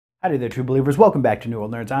Howdy there, true believers. Welcome back to New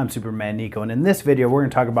World Nerds. I'm Superman Nico, and in this video, we're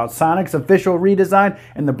going to talk about Sonic's official redesign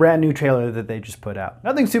and the brand new trailer that they just put out.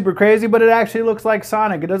 Nothing super crazy, but it actually looks like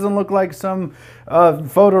Sonic. It doesn't look like some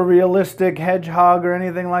photorealistic hedgehog or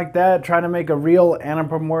anything like that. Trying to make a real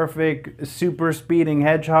anthropomorphic, super speeding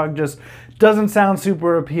hedgehog just doesn't sound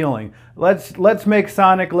super appealing. Let's make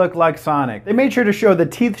Sonic look like Sonic. They made sure to show the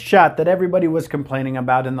teeth shot that everybody was complaining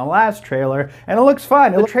about in the last trailer, and it looks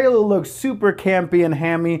fine. The trailer looks super campy and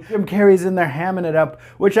hammy. Jim Carrey's in there hamming it up,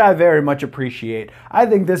 which I very much appreciate. I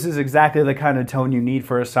think this is exactly the kind of tone you need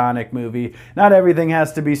for a Sonic movie. Not everything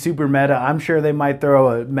has to be super meta. I'm sure they might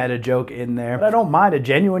throw a meta joke in there, but I don't mind a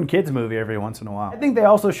genuine kids movie every once in a while. I think they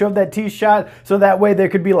also showed that teeth shot so that way there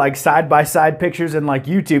could be like side-by-side pictures and like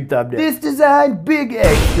YouTube thumbnails. This design, big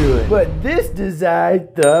X to it. But this design,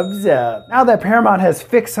 thumbs up. Now that Paramount has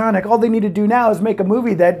fixed Sonic, all they need to do now is make a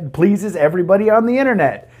movie that pleases everybody on the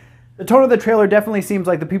internet. The tone of the trailer definitely seems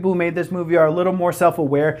like the people who made this movie are a little more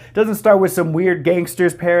self-aware. It doesn't start with some weird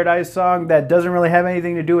Gangster's Paradise song that doesn't really have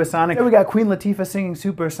anything to do with Sonic. Then we got Queen Latifah singing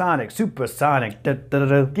Supersonic. Supersonic. Da, da, da,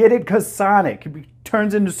 da. Get it? Cause Sonic. He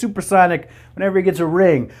turns into Supersonic whenever he gets a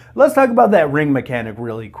ring. Let's talk about that ring mechanic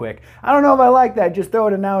really quick. I don't know if I like that. Just throw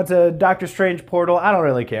it in now. It's a Doctor Strange portal. I don't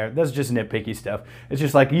really care. That's just nitpicky stuff. It's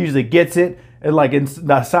just like he usually gets it. And like in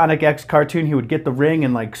the Sonic X cartoon, he would get the ring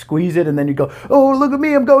and like squeeze it, and then you go, oh, look at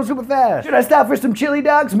me, I'm going super fast. Should I stop for some chili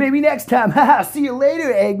dogs? Maybe next time. Haha, see you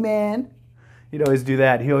later, Eggman. He'd always do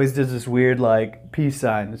that. He always does this weird like peace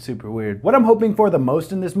sign. It's super weird. What I'm hoping for the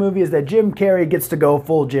most in this movie is that Jim Carrey gets to go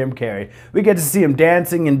full Jim Carrey. We get to see him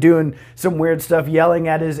dancing and doing some weird stuff, yelling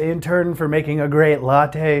at his intern for making a great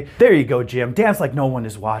latte. There you go, Jim. Dance like no one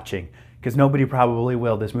is watching. Because nobody probably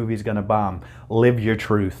will. This movie's gonna bomb. Live your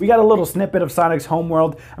truth. We got a little snippet of Sonic's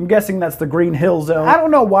homeworld. I'm guessing that's the Green Hill Zone. I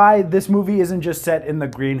don't know why this movie isn't just set in the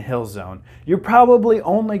Green Hill Zone. You're probably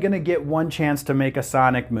only gonna get one chance to make a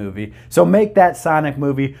Sonic movie. So make that Sonic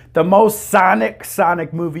movie the most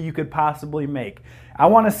Sonic movie you could possibly make. I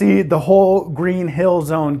wanna see the whole Green Hill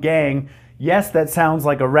Zone gang. Yes, that sounds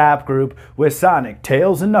like a rap group with Sonic,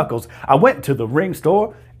 Tails, and Knuckles. I went to the ring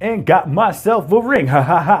store and got myself a ring, ha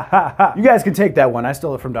ha ha ha ha. You guys can take that one, I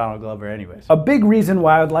stole it from Donald Glover anyways. A big reason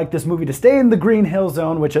why I would like this movie to stay in the Green Hill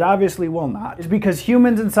Zone, which it obviously will not, is because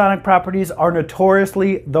humans in Sonic properties are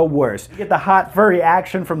notoriously the worst. You get the hot furry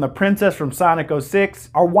action from the princess from Sonic 06,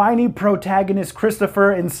 our whiny protagonist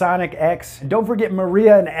Christopher in Sonic X, and don't forget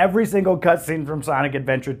Maria in every single cutscene from Sonic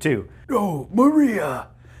Adventure 2. No, Maria,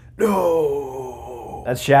 no.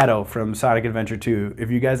 That's Shadow from Sonic Adventure 2. If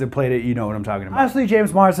you guys have played it, you know what I'm talking about. Honestly,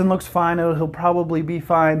 James Marsden looks fine. He'll probably be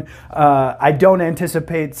fine. I don't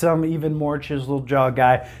anticipate some even more chiseled jaw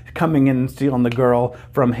guy coming in and stealing the girl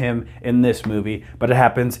from him in this movie, but it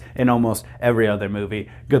happens in almost every other movie.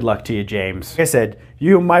 Good luck to you, James. Like I said,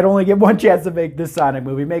 you might only get one chance to make this Sonic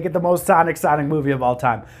movie. Make it the most Sonic movie of all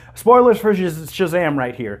time. Spoilers for Shazam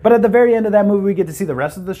right here. But at the very end of that movie, we get to see the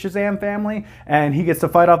rest of the Shazam family, and he gets to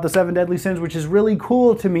fight off the 7 deadly sins, which is really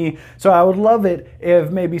cool to me. So I would love it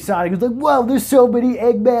if maybe Sonic was like, whoa, there's so many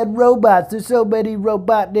Eggman robots. There's so many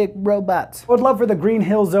Robotnik robots. I would love for the Green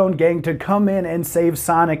Hill Zone gang to come in and save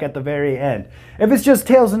Sonic at the very end. If it's just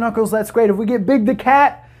Tails and Knuckles, that's great. If we get Big the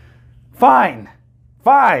Cat, fine.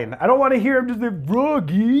 Fine. I don't want to hear him just say,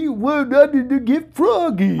 Froggy, what I did to get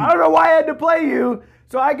Froggy? I don't know why I had to play you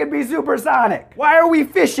so I could be Supersonic. Why are we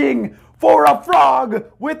fishing for a frog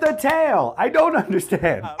with a tail? I don't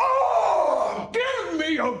understand. Oh, give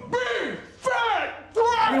me a big fat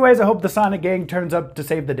frog! Anyways, I hope the Sonic gang turns up to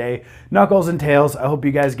save the day. Knuckles and Tails, I hope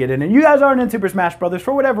you guys get in. And you guys aren't in Super Smash Brothers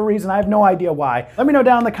for whatever reason. I have no idea why. Let me know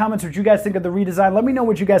down in the comments what you guys think of the redesign. Let me know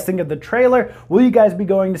what you guys think of the trailer. Will you guys be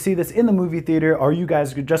going to see this in the movie theater, or are you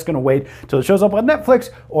guys just gonna wait till it shows up on Netflix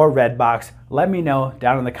or Redbox? Let me know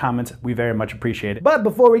down in the comments. We very much appreciate it. But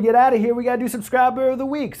before we get out of here, we gotta do Subscriber of the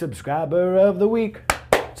Week. Subscriber of the Week.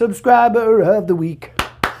 Subscriber of the Week.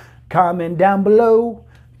 Comment down below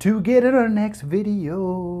to get in our next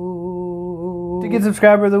video. To get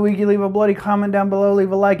Subscriber of the Week, you leave a bloody comment down below,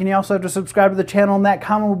 leave a like, and you also have to subscribe to the channel, and that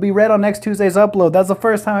comment will be read on next Tuesday's upload. That's the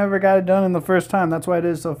first time I ever got it done in the first time. That's why it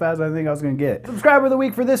is so fast. I didn't think I was gonna get it. Subscriber of the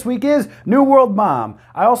Week for this week is New World Mom.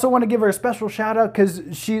 I also want to give her a special shout out because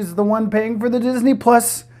she's the one paying for the Disney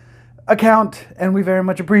Plus account, and we very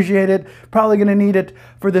much appreciate it. Probably gonna need it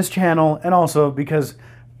for this channel, and also because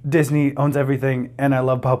Disney owns everything, and I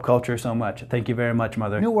love pop culture so much. Thank you very much,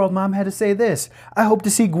 Mother. New World Mom had to say this: I hope to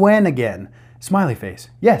see Gwen again. Smiley face.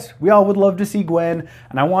 Yes, we all would love to see Gwen,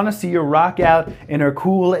 and I want to see her rock out in her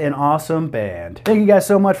cool and awesome band. Thank you guys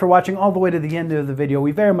so much for watching all the way to the end of the video.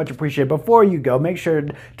 We very much appreciate it. Before you go, make sure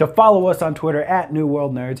to follow us on Twitter at New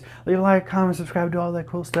World Nerds. Leave a like, comment, subscribe, do all that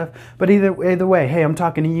cool stuff. But either way, hey, I'm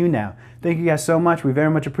talking to you now. Thank you guys so much. We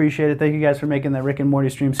very much appreciate it. Thank you guys for making that Rick and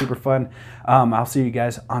Morty stream super fun. I'll see you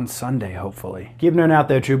guys on Sunday, hopefully. Keep nerding out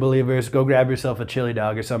there, true believers. Go grab yourself a chili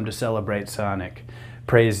dog or something to celebrate Sonic.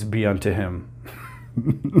 Praise be unto him.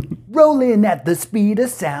 Rolling at the speed of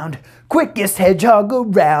sound, quickest hedgehog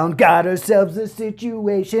around. Got ourselves a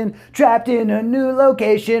situation, trapped in a new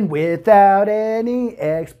location without any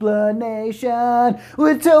explanation.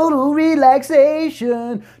 With total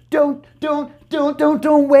relaxation. Don't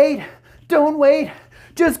wait. Don't wait.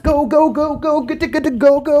 Just go, get to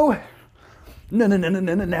go. No.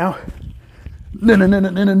 No.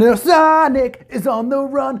 Sonic is on the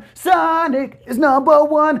run. Sonic is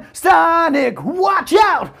 #1. Sonic, watch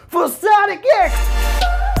out for Sonic X!